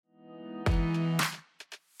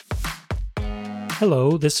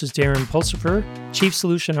Hello, this is Darren Pulsifer, Chief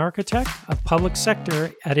Solution Architect of Public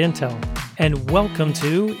Sector at Intel, and welcome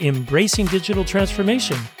to Embracing Digital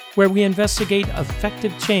Transformation, where we investigate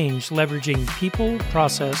effective change leveraging people,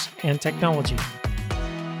 process, and technology.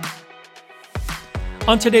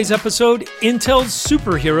 On today's episode, Intel's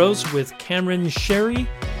Superheroes with Cameron Sherry,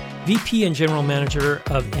 VP and General Manager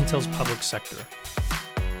of Intel's Public Sector.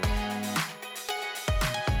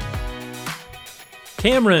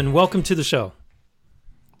 Cameron, welcome to the show.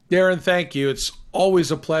 Darren, thank you. It's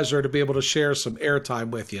always a pleasure to be able to share some airtime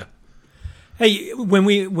with you. Hey, when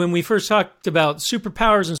we first talked about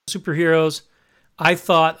superpowers and superheroes, I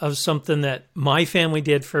thought of something that my family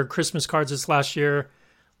did for Christmas cards this last year.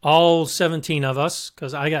 All 17 of us,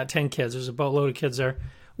 because I got 10 kids. There's a boatload of kids there.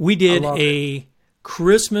 We did a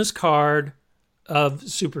Christmas card of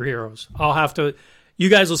superheroes. You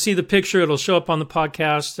guys will see the picture. It'll show up on the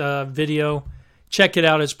podcast video. Check it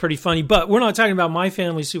out. It's pretty funny. But we're not talking about my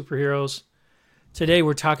family superheroes. Today,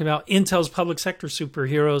 we're talking about Intel's public sector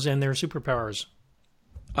superheroes and their superpowers.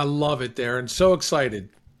 I love it, Darren. So excited.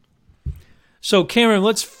 So, Cameron,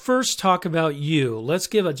 let's first talk about you. Let's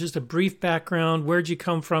give just a brief background. Where'd you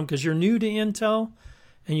come from? Because you're new to Intel,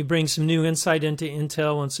 and you bring some new insight into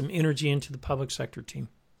Intel and some energy into the public sector team.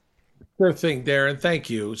 Sure thing, Darren.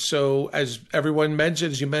 Thank you. So as everyone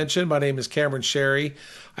mentioned, as you mentioned, my name is Cameron Sherry.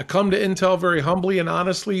 I come to Intel very humbly and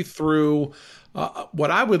honestly through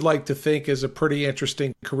what I would like to think is a pretty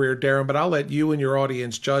interesting career, Darren, but I'll let you and your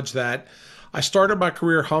audience judge that. I started my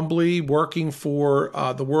career humbly working for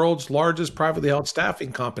the world's largest privately held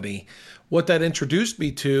staffing company. What that introduced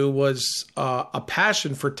me to was a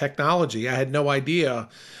passion for technology. I had no idea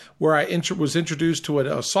where I was introduced to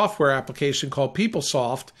a software application called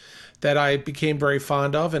PeopleSoft that I became very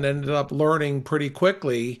fond of and ended up learning pretty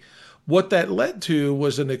quickly. What that led to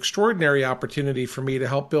was an extraordinary opportunity for me to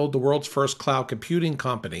help build the world's first cloud computing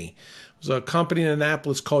company. It was a company in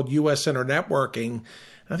Annapolis called US Internetworking. And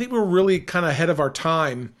I think we were really kind of ahead of our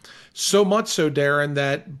time. So much so, Darren,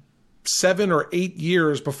 that 7 or 8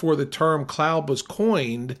 years before the term cloud was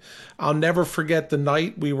coined, I'll never forget the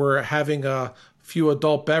night we were having a few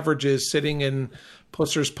adult beverages sitting in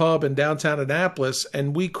Pusser's Pub in downtown Annapolis,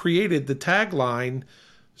 and we created the tagline,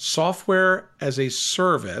 Software as a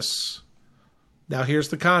Service. Now here's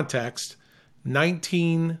the context,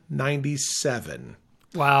 1997.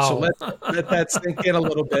 Wow. So let that sink in a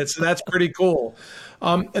little bit. So that's pretty cool.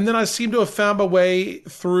 And then I seem to have found my way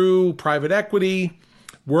through private equity,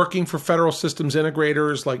 working for federal systems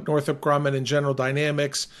integrators like Northrop Grumman and General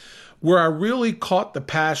Dynamics, where I really caught the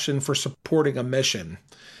passion for supporting a mission.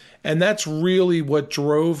 And that's really what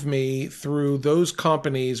drove me through those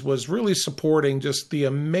companies, was really supporting just the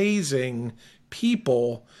amazing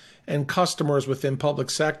people and customers within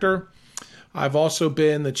public sector. I've also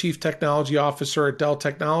been the Chief Technology Officer at Dell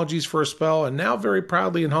Technologies for a spell, and now very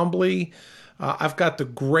proudly and humbly, I've got the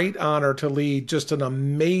great honor to lead just an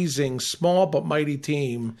amazing, small but mighty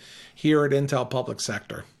team here at Intel Public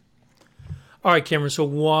Sector. All right, Cameron, so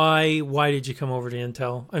why did you come over to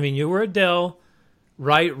Intel? I mean, you were at Dell.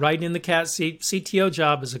 Right in the cat seat. CTO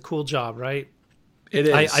job is a cool job, right? It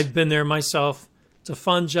is. I've been there myself. It's a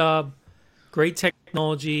fun job, great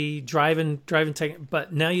technology, driving tech.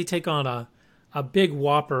 But now you take on a big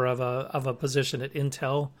whopper of a position at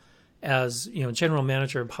Intel as general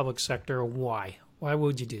manager of public sector. Why? Why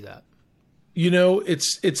would you do that?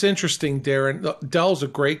 It's interesting, Darren. Dell's a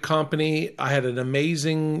great company. I had an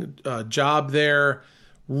amazing job there.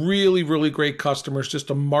 Really, really great customers. Just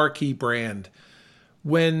a marquee brand.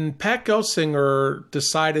 When Pat Gelsinger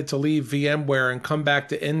decided to leave VMware and come back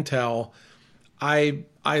to Intel, I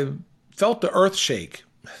felt the earth shake.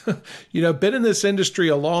 Been in this industry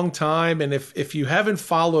a long time, and if you haven't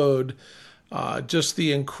followed just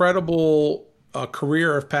the incredible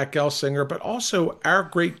career of Pat Gelsinger, but also our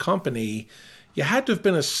great company, you had to have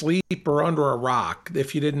been asleep or under a rock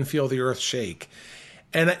if you didn't feel the earth shake.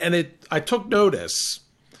 And I took notice.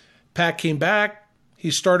 Pat came back. He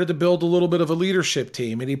started to build a little bit of a leadership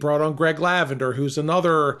team, and he brought on Greg Lavender, who's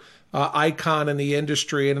another icon in the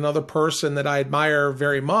industry and another person that I admire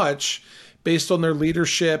very much based on their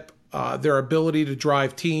leadership, their ability to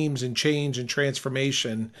drive teams and change and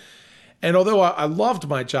transformation. And although I loved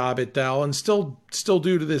my job at Dell and still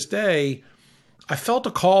do to this day, I felt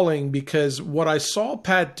a calling because what I saw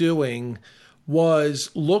Pat doing was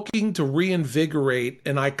looking to reinvigorate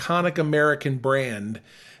an iconic American brand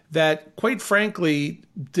that, quite frankly,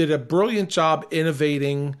 did a brilliant job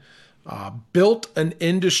innovating, built an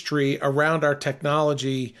industry around our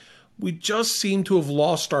technology. We just seem to have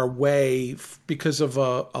lost our way because of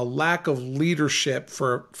a lack of leadership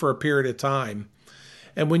for a period of time.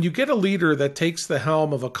 And when you get a leader that takes the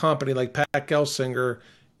helm of a company like Pat Gelsinger,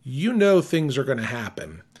 you know things are going to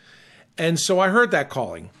happen. And so I heard that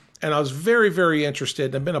calling, and I was very, very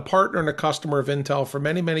interested. I've been a partner and a customer of Intel for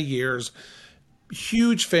many, many years.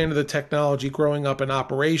 Huge fan of the technology growing up in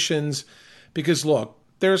operations because, look,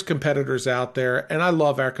 there's competitors out there, and I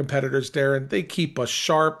love our competitors, Darren. They keep us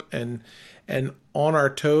sharp and on our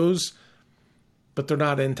toes, but they're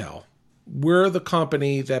not Intel. We're the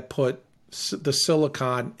company that put the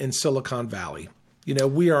silicon in Silicon Valley. You know,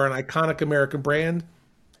 we are an iconic American brand,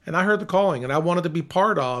 and I heard the calling, and I wanted to be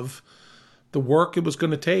part of the work it was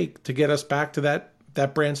going to take to get us back to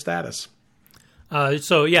that brand status.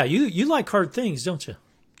 So yeah, you like hard things, don't you?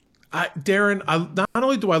 Darren, not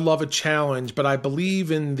only do I love a challenge, but I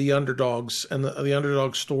believe in the underdogs and the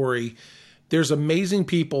underdog story. There's amazing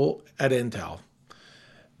people at Intel.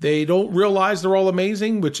 They don't realize they're all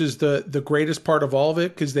amazing, which is the greatest part of all of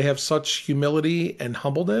it because they have such humility and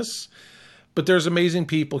humbleness. But there's amazing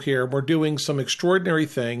people here. We're doing some extraordinary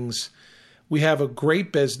things. We have a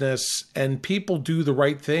great business, and people do the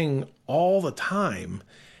right thing all the time.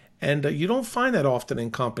 And you don't find that often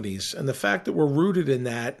in companies. And the fact that we're rooted in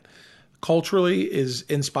that culturally is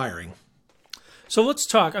inspiring. So let's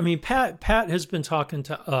talk. I mean, Pat has been talking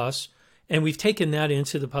to us, and we've taken that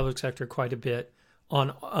into the public sector quite a bit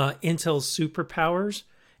on Intel's superpowers.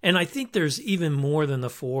 And I think there's even more than the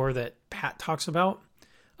 4 that Pat talks about,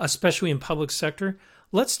 especially in public sector.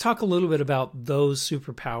 Let's talk a little bit about those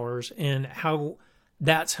superpowers and how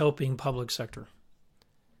that's helping public sector.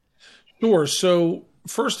 Sure. So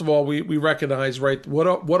first of all, we recognize, right, what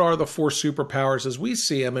are the 4 superpowers as we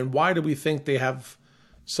see them, and why do we think they have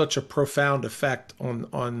such a profound effect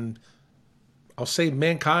on I'll say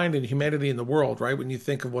mankind and humanity in the world, right? When you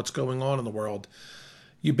think of what's going on in the world.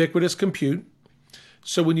 Ubiquitous compute.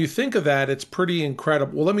 So when you think of that, it's pretty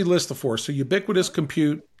incredible. Well, let me list the 4. So ubiquitous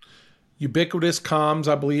compute, ubiquitous comms,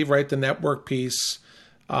 I believe, right? The network piece,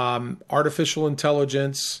 artificial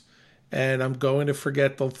intelligence, and I'm going to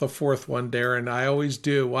forget the 4th one, Darren. I always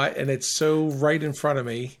do. And it's so right in front of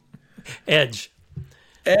me. Edge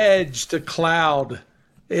to cloud.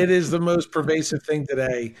 It is the most pervasive thing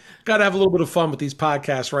today. Got to have a little bit of fun with these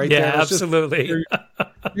podcasts, right? Yeah, absolutely.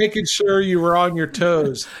 Making sure you were on your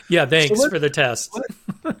toes. Yeah, thanks for the test.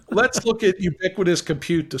 Let's look at ubiquitous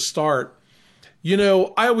compute to start. You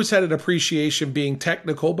know, I always had an appreciation being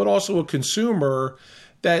technical, but also a consumer,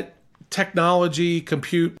 that technology,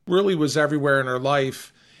 compute really was everywhere in our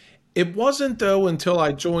life. It wasn't, though, until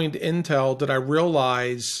I joined Intel that I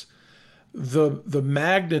realized the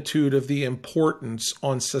magnitude of the importance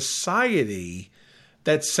on society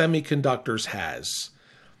that semiconductors has.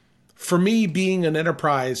 For me, being an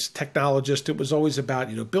enterprise technologist, it was always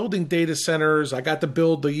about, building data centers. I got to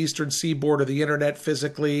build the eastern seaboard of the internet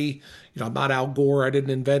physically. I'm not Al Gore. I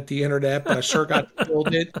didn't invent the internet, but I sure got to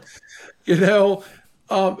build it,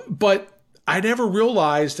 But I never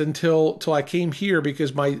realized until I came here,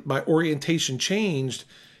 because my orientation changed.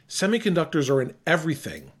 Semiconductors are in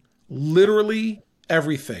everything, literally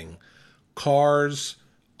everything. Cars,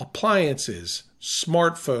 appliances,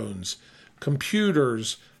 smartphones,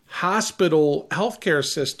 computers, hospital, healthcare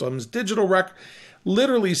systems, digital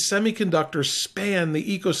literally semiconductors span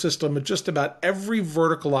the ecosystem of just about every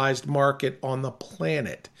verticalized market on the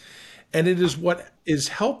planet. And it is what is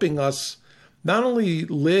helping us not only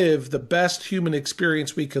live the best human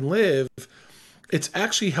experience we can live, it's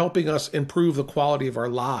actually helping us improve the quality of our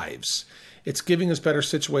lives. It's giving us better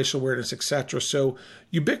situational awareness, etc. So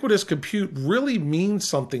ubiquitous compute really means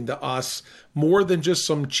something to us more than just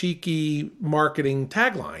some cheeky marketing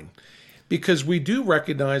tagline, because we do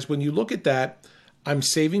recognize when you look at that, I'm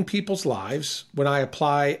saving people's lives when I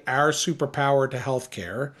apply our superpower to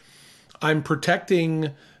healthcare. I'm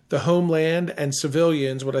protecting the homeland and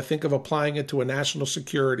civilians when I think of applying it to a national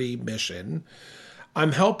security mission.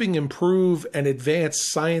 I'm helping improve and advance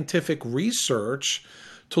scientific research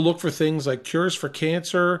to look for things like cures for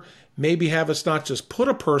cancer, maybe have us not just put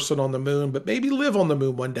a person on the moon, but maybe live on the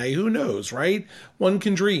moon one day. Who knows, right? One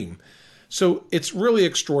can dream. So it's really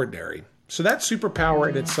extraordinary. So that superpower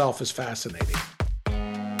in itself is fascinating.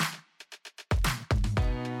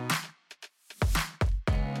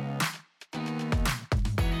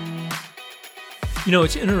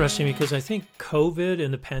 It's interesting because I think COVID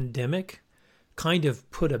and the pandemic kind of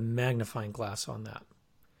put a magnifying glass on that.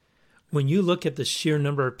 When you look at the sheer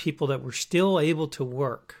number of people that were still able to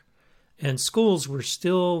work and schools were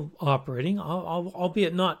still operating,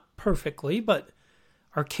 albeit not perfectly, but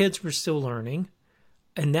our kids were still learning.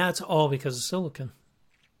 And that's all because of silicon.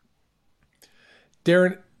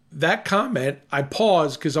 Darren, that comment, I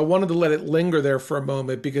paused because I wanted to let it linger there for a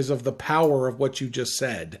moment because of the power of what you just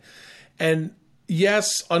said. And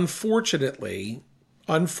yes, unfortunately,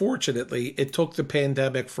 it took the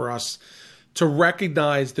pandemic for us to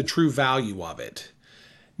recognize the true value of it.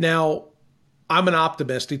 Now, I'm an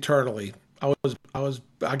optimist eternally.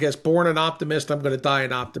 I guess, born an optimist. I'm going to die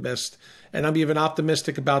an optimist, and I'm even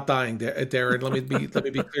optimistic about dying, Darren. Let me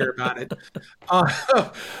be clear about it.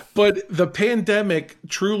 But the pandemic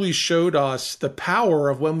truly showed us the power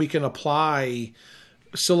of when we can apply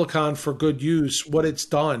silicon for good use, what it's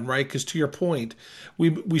done, right? Because to your point,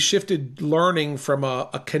 we shifted learning from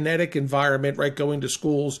a kinetic environment, right, going to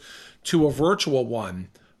schools, to a virtual one.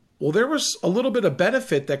 Well, there was a little bit of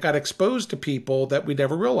benefit that got exposed to people that we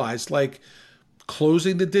never realized, like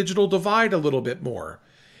closing the digital divide a little bit more,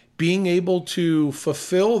 being able to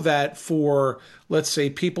fulfill that for, let's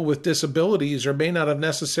say, people with disabilities or may not have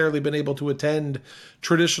necessarily been able to attend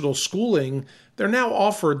traditional schooling. They're now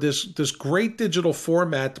offered this great digital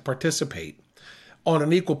format to participate on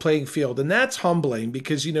an equal playing field. And that's humbling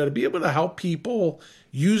because, to be able to help people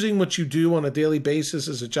using what you do on a daily basis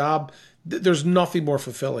as a job, there's nothing more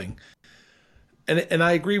fulfilling. And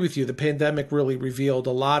I agree with you. The pandemic really revealed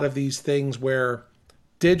a lot of these things where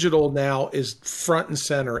digital now is front and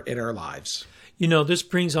center in our lives. This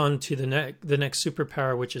brings on to the next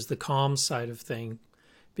superpower, which is the comms side of thing.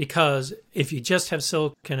 Because if you just have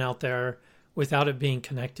silicon out there without it being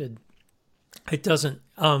connected, it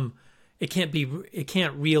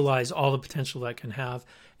can't realize all the potential that can have.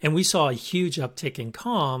 And we saw a huge uptick in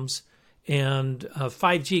comms, and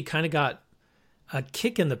 5G kind of got a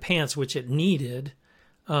kick in the pants, which it needed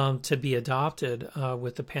to be adopted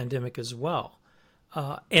with the pandemic as well.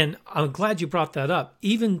 And I'm glad you brought that up.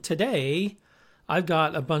 Even today, I've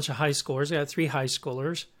got a bunch of high schoolers. I got 3 high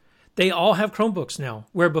schoolers. They all have Chromebooks now,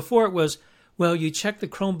 where before it was, well, you check the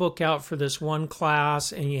Chromebook out for this one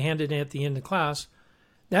class and you hand it in at the end of class.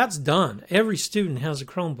 That's done. Every student has a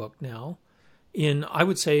Chromebook now in, I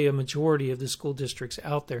would say, a majority of the school districts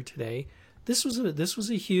out there today. This was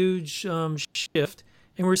a huge shift,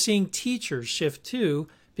 and we're seeing teachers shift too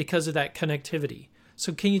because of that connectivity.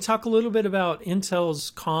 So can you talk a little bit about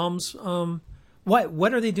Intel's comms?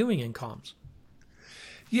 What are they doing in comms?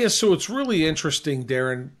 Yeah, so it's really interesting,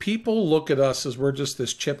 Darren. People look at us as we're just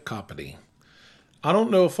this chip company. I don't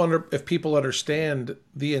know if people understand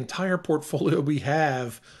the entire portfolio we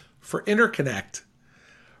have for interconnect,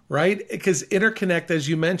 right? Because interconnect, as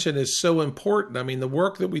you mentioned, is so important. I mean, the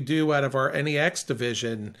work that we do out of our NEX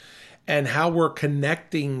division and how we're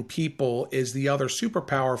connecting people is the other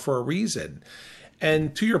superpower for a reason.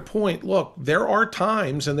 And to your point, look, there are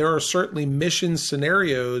times and there are certainly mission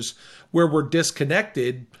scenarios where we're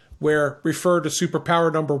disconnected, where refer to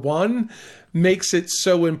superpower number 1 makes it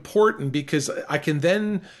so important because I can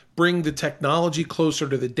then bring the technology closer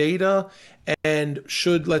to the data. And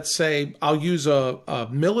should, let's say, I'll use a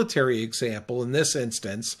military example in this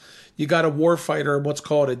instance, you got a warfighter in what's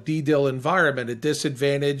called a DDIL environment, a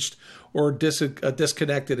disadvantaged or a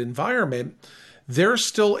disconnected environment. They're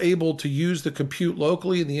still able to use the compute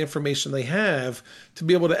locally and the information they have to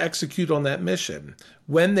be able to execute on that mission.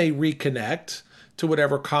 When they reconnect to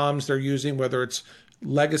whatever comms they're using, whether it's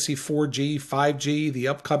legacy 4G, 5G, the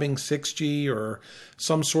upcoming 6G, or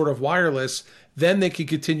some sort of wireless, then they can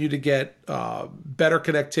continue to get better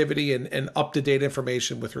connectivity and up-to-date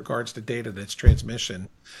information with regards to data and its transmission.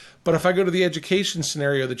 But if I go to the education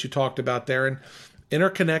scenario that you talked about, Darren,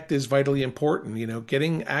 interconnect is vitally important.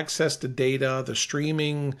 Getting access to data, the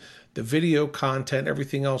streaming, the video content,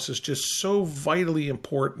 everything else is just so vitally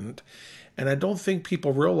important. And I don't think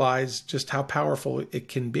people realize just how powerful it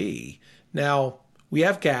can be. Now, we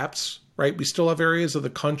have gaps, right? We still have areas of the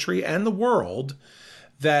country and the world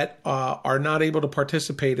that are not able to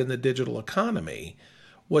participate in the digital economy.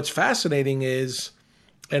 What's fascinating is,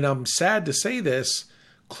 and I'm sad to say this,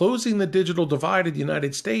 closing the digital divide in the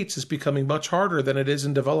United States is becoming much harder than it is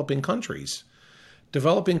in developing countries.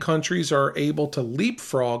 Developing countries are able to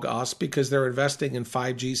leapfrog us because they're investing in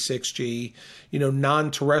 5G, 6G,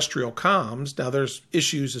 non-terrestrial comms. Now, there's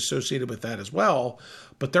issues associated with that as well,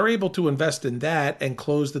 but they're able to invest in that and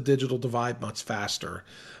close the digital divide much faster.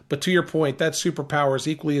 But to your point, that superpower is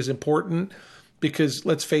equally as important because,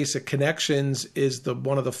 let's face it, connections is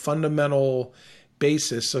one of the fundamental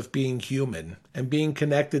basis of being human, and being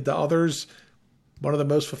connected to others, one of the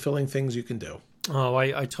most fulfilling things you can do. Oh,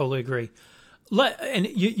 I totally agree. And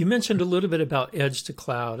you mentioned a little bit about edge to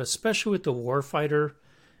cloud, especially with the warfighter.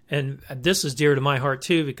 And this is dear to my heart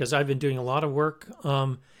too, because I've been doing a lot of work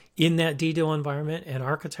in that DDIL environment and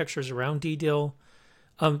architectures around DDIL.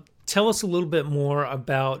 tell us a little bit more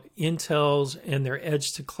about Intel's and their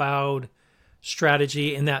edge to cloud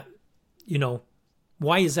strategy, and that,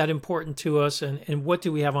 why is that important to us, and what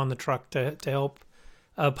do we have on the truck to help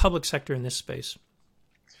public sector in this space?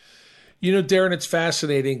 Darren, it's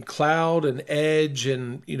fascinating. Cloud and edge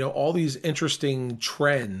and, all these interesting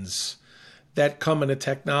trends that come into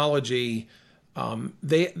technology,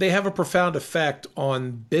 they have a profound effect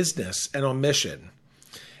on business and on mission.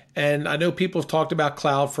 And I know people have talked about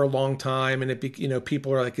cloud for a long time, and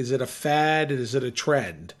people are like, is it a fad? Is it a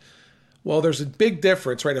trend? Well, there's a big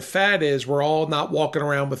difference, right? A fad is we're all not walking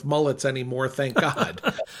around with mullets anymore, thank God.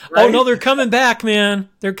 Right? Oh, no, they're coming back, man.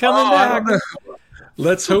 They're coming back.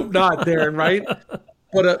 Let's hope not, Darren, right?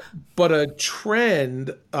 But a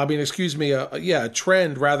trend, a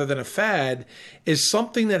trend rather than a fad is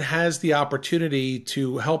something that has the opportunity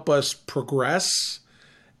to help us progress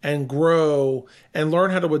and grow and learn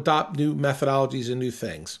how to adopt new methodologies and new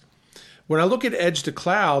things. When I look at edge to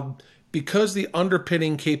cloud, because the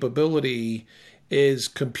underpinning capability is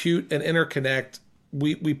compute and interconnect,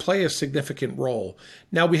 we play a significant role.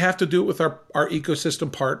 Now, we have to do it with our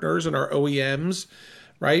ecosystem partners and our OEMs,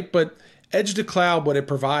 right? But edge to cloud, what it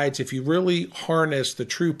provides, if you really harness the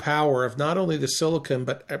true power of not only the silicon,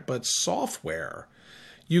 but software,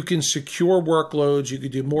 you can secure workloads, you can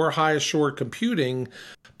do more high assured computing,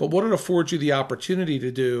 but what it affords you the opportunity to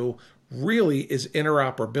do really is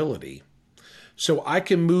interoperability. So I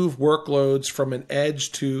can move workloads from an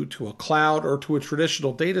edge to a cloud or to a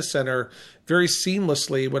traditional data center very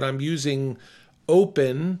seamlessly when I'm using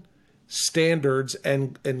open standards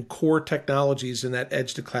and core technologies in that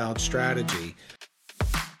edge to cloud strategy.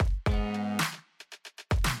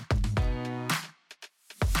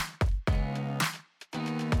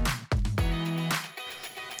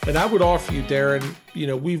 And I would offer you, Darren,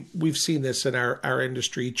 we've seen this in our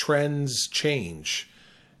industry. Trends change.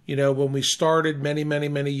 When we started many, many,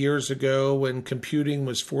 many years ago, when computing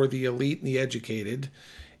was for the elite and the educated,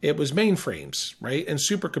 it was mainframes, right? And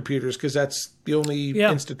supercomputers, because that's the only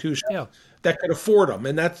institution that could afford them.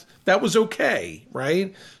 And that was okay,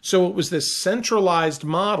 right? So it was this centralized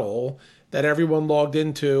model that everyone logged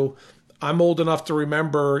into. I'm old enough to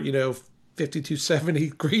remember, 5270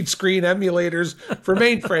 green screen emulators for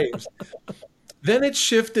mainframes. Then it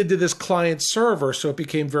shifted to this client server, so it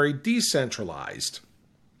became very decentralized.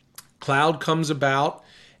 Cloud comes about,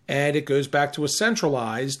 and it goes back to a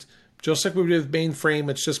centralized, just like we did with mainframe.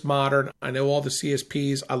 It's just modern. I know all the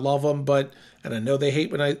CSPs, I love them, and I know they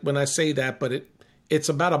hate when I say that, but it's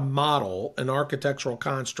about a model, an architectural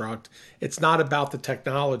construct. It's not about the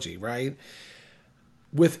technology, right?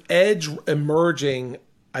 With edge emerging,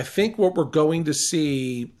 I think what we're going to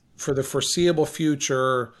see for the foreseeable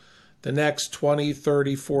future, the next 20,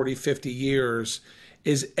 30, 40, 50 years,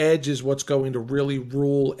 is edge is what's going to really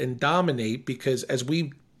rule and dominate, because as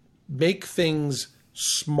we make things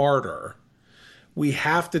smarter, we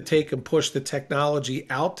have to take and push the technology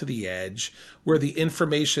out to the edge where the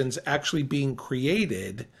information's actually being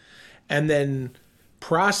created, and then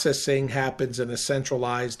processing happens in a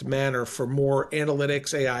centralized manner for more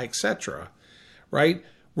analytics, AI, etc. Right?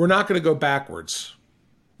 We're not going to go backwards,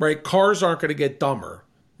 right? Cars aren't going to get dumber.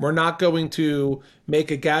 We're not going to make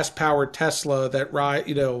a gas-powered Tesla that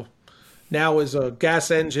now is a gas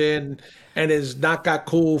engine and has not got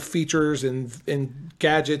cool features and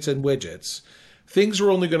gadgets and widgets. Things are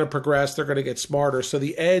only going to progress. They're going to get smarter. So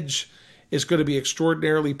the edge is going to be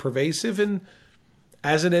extraordinarily pervasive. And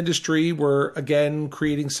as an industry, we're, again,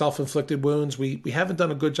 creating self-inflicted wounds. We haven't done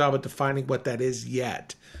a good job at defining what that is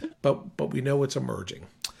yet, but we know it's emerging.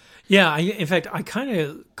 Yeah, in fact, I kind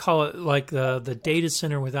of call it like the data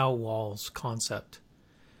center without walls concept.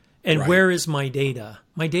 And right. Where is my data?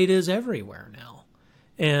 My data is everywhere now.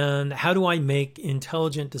 And how do I make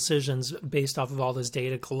intelligent decisions based off of all this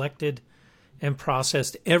data collected and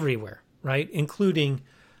processed everywhere, right? Including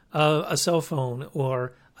a cell phone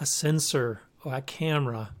or a sensor or a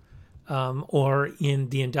camera, or in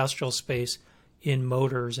the industrial space, in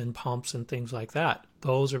motors and pumps and things like that.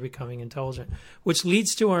 Those are becoming intelligent, which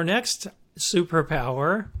leads to our next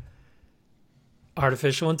superpower,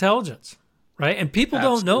 artificial intelligence, right? And people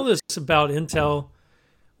Absolutely. Don't know this about Intel.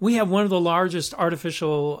 We have one of the largest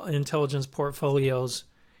artificial intelligence portfolios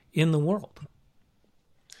in the world.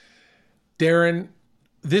 Darren,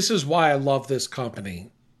 this is why I love this company.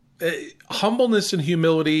 Humbleness and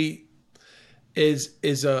humility is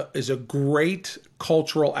a great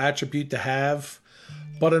cultural attribute to have.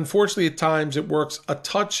 But unfortunately, at times it works a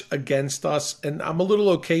touch against us. And I'm a little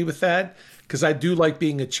okay with that, because I do like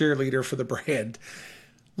being a cheerleader for the brand.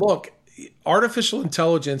 Look, artificial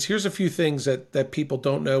intelligence, here's a few things that people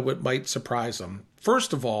don't know what might surprise them.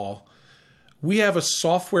 First of all, we have a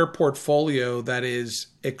software portfolio that is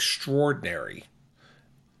extraordinary.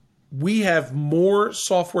 We have more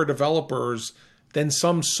software developers than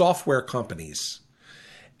some software companies.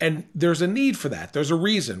 And there's a need for that. There's a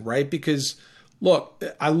reason, right? Because look,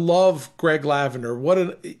 I love Greg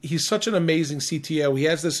Lavender. He's such an amazing CTO. He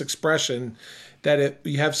has this expression that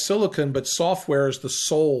you have silicon, but software is the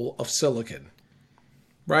soul of silicon,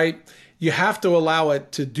 right? You have to allow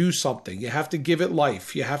it to do something. You have to give it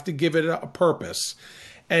life. You have to give it a purpose.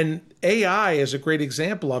 And AI is a great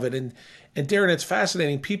example of it. And Darren, it's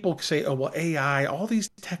fascinating. People say, oh, well, AI, all these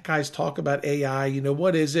tech guys talk about AI.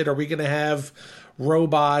 What is it? Are we going to have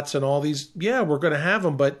robots and all these? Yeah, we're going to have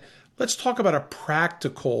them. But let's talk about a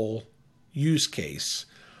practical use case.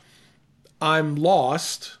 I'm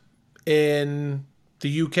lost in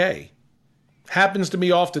the UK. Happens to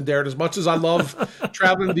me often, Darren. As much as I love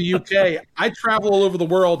traveling to the UK, I travel all over the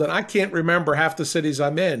world and I can't remember half the cities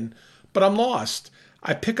I'm in, but I'm lost.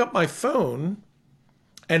 I pick up my phone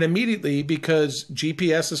and immediately, because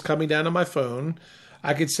GPS is coming down on my phone,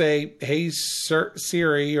 I could say, hey,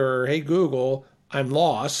 Siri, or hey, Google, I'm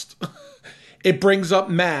lost. It brings up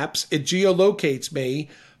maps. It geolocates me,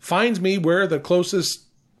 finds me where the closest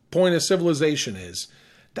point of civilization is.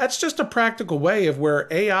 That's just a practical way of where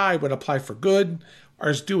AI, when applied for good,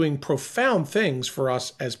 is doing profound things for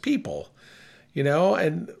us as people.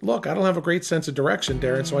 And look, I don't have a great sense of direction,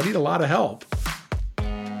 Darren, so I need a lot of help.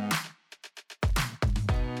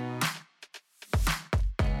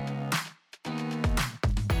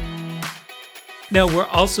 Now, we're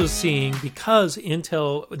also seeing, because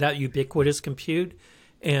Intel, that ubiquitous compute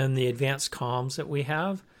and the advanced comms that we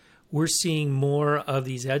have, we're seeing more of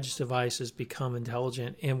these edge devices become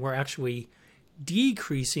intelligent, and we're actually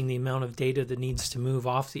decreasing the amount of data that needs to move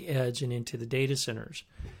off the edge and into the data centers,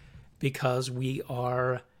 because we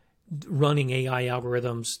are running AI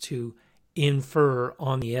algorithms to infer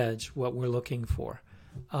on the edge what we're looking for.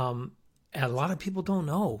 And a lot of people don't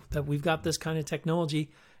know that we've got this kind of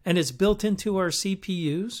technology, and it's built into our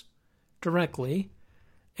CPUs directly.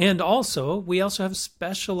 And also, we also have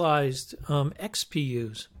specialized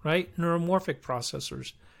XPUs, right? Neuromorphic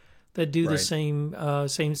processors that do the same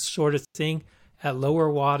sort of thing at lower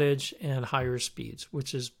wattage and higher speeds,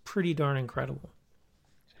 which is pretty darn incredible.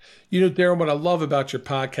 Darren, what I love about your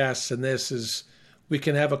podcasts and this is we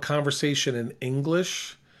can have a conversation in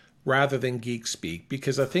English rather than geek speak,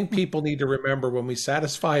 because I think people need to remember, when we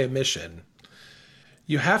satisfy a mission,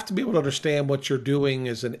 you have to be able to understand what you're doing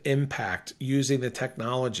as an impact using the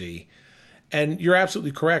technology. And you're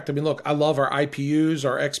absolutely correct. I mean, look, I love our IPUs,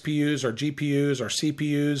 our XPUs, our GPUs, our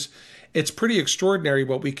CPUs. It's pretty extraordinary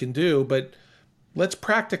what we can do, but let's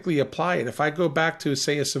practically apply it. If I go back to,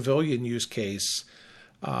 say, a civilian use case,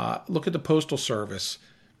 look at the Postal Service.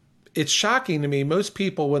 It's shocking to me. Most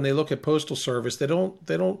people, when they look at Postal Service, they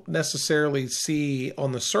don't necessarily see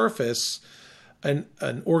on the surface an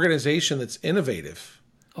organization that's innovative.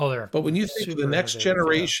 But when you think of the next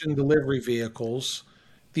generation delivery vehicles,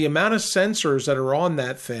 the amount of sensors that are on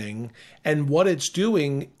that thing and what it's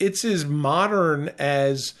doing, it's as modern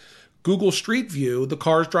as Google Street View, the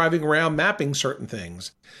cars driving around mapping certain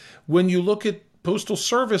things. When you look at postal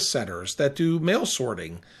service centers that do mail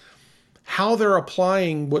sorting, how they're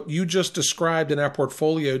applying what you just described in our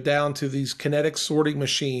portfolio down to these kinetic sorting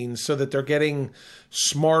machines so that they're getting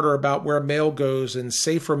smarter about where mail goes and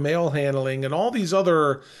safer mail handling and all these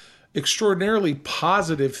other extraordinarily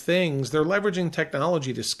positive things. They're leveraging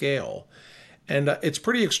technology to scale. And it's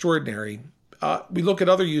pretty extraordinary. We look at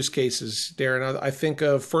other use cases, Darren. I think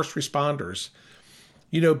of first responders.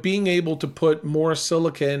 Being able to put more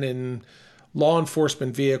silicon in law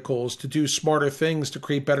enforcement vehicles to do smarter things to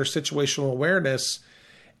create better situational awareness.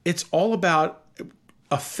 It's all about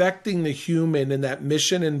affecting the human in that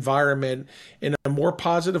mission environment in a more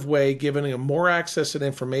positive way, giving them more access and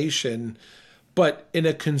information, but in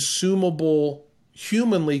a consumable,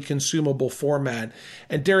 humanly consumable format.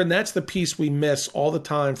 And Darren, that's the piece we miss all the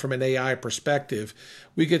time from an AI perspective.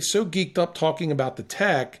 We get so geeked up talking about the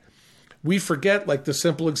tech, we forget, like the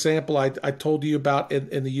simple example I told you about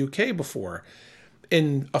in the UK before.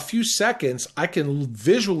 In a few seconds, I can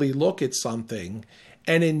visually look at something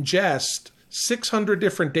and ingest 600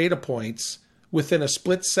 different data points within a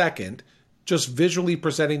split second, just visually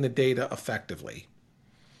presenting the data effectively.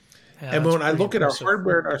 Yeah, and when I look at our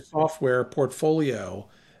hardware and our software portfolio,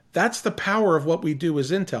 that's the power of what we do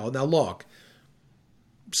as Intel. Now, look,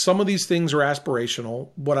 some of these things are aspirational.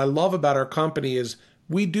 What I love about our company is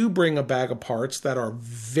we do bring a bag of parts that are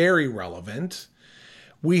very relevant.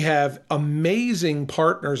 We have amazing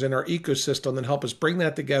partners in our ecosystem that help us bring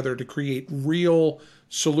that together to create real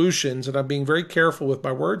solutions. And I'm being very careful with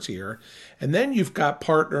my words here. And then you've got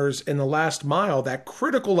partners in the last mile, that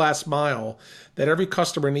critical last mile that every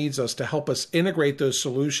customer needs us to help us integrate those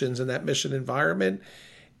solutions in that mission environment.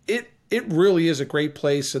 It really is a great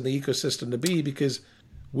place in the ecosystem to be because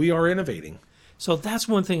we are innovating. So that's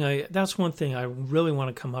one thing I really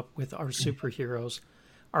want to come up with our superheroes.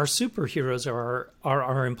 Our superheroes are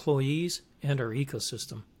our employees and our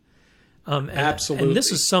ecosystem. Absolutely. And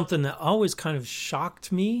this is something that always kind of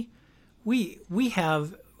shocked me. We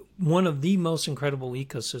have one of the most incredible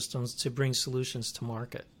ecosystems to bring solutions to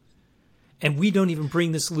market. And we don't even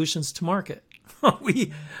bring the solutions to market.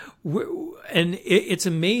 It's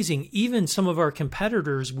amazing. Even some of our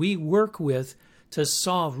competitors we work with to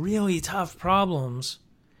solve really tough problems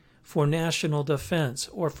for national defense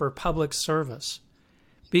or for public service.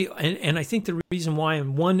 And I think the reason why,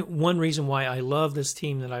 and one reason why I love this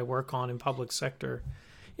team that I work on in public sector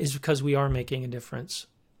is because we are making a difference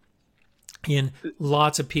in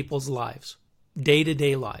lots of people's lives,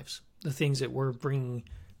 day-to-day lives, the things that we're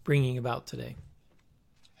bringing about today.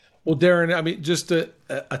 Well, Darren, I mean, just a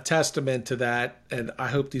testament to that, and I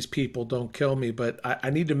hope these people don't kill me, but I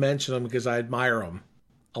need to mention them because I admire them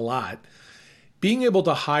a lot. Being able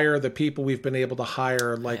to hire the people we've been able to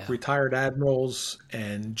hire, like retired admirals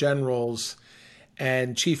and generals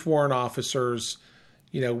and chief warrant officers,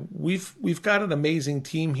 we've got an amazing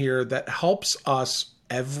team here that helps us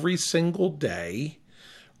every single day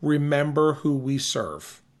remember who we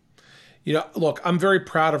serve. Look, I'm very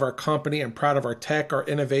proud of our company. I'm proud of our tech, our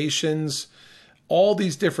innovations, all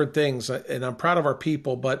these different things, and I'm proud of our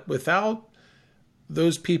people. But without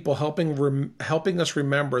those people helping us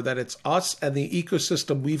remember that it's us and the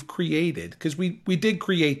ecosystem we've created, because we did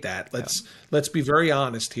create that. Let's be very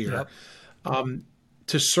honest here.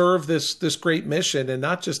 To serve this great mission, and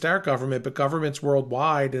not just our government, but governments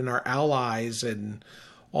worldwide and our allies and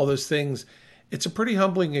all those things. It's a pretty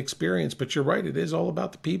humbling experience, but you're right. It is all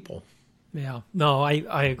about the people. Yeah, no,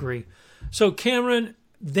 I agree. So Cameron,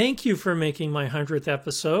 thank you for making my 100th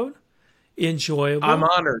episode enjoyable. I'm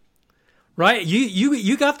honored. Right,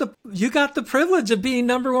 you got the privilege of being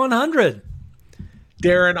number 100.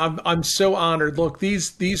 Darren, I'm so honored. Look,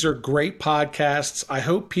 these are great podcasts. I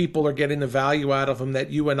hope people are getting the value out of them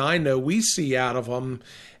that you and I know we see out of them,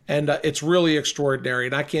 and it's really extraordinary.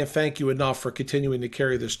 And I can't thank you enough for continuing to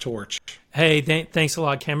carry this torch. Hey, thanks a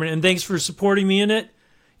lot, Cameron, and thanks for supporting me in it.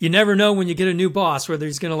 You never know when you get a new boss whether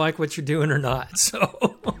he's going to like what you're doing or not.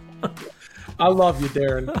 So, I love you,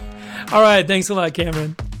 Darren. All right, thanks a lot,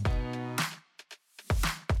 Cameron.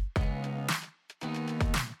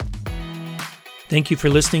 Thank you for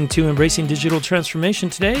listening to Embracing Digital Transformation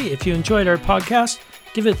today. If you enjoyed our podcast,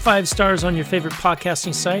 give it 5 stars on your favorite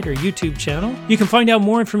podcasting site or YouTube channel. You can find out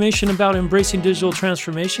more information about Embracing Digital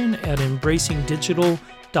Transformation at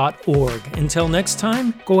embracingdigital.org. Until next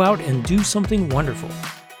time, go out and do something wonderful.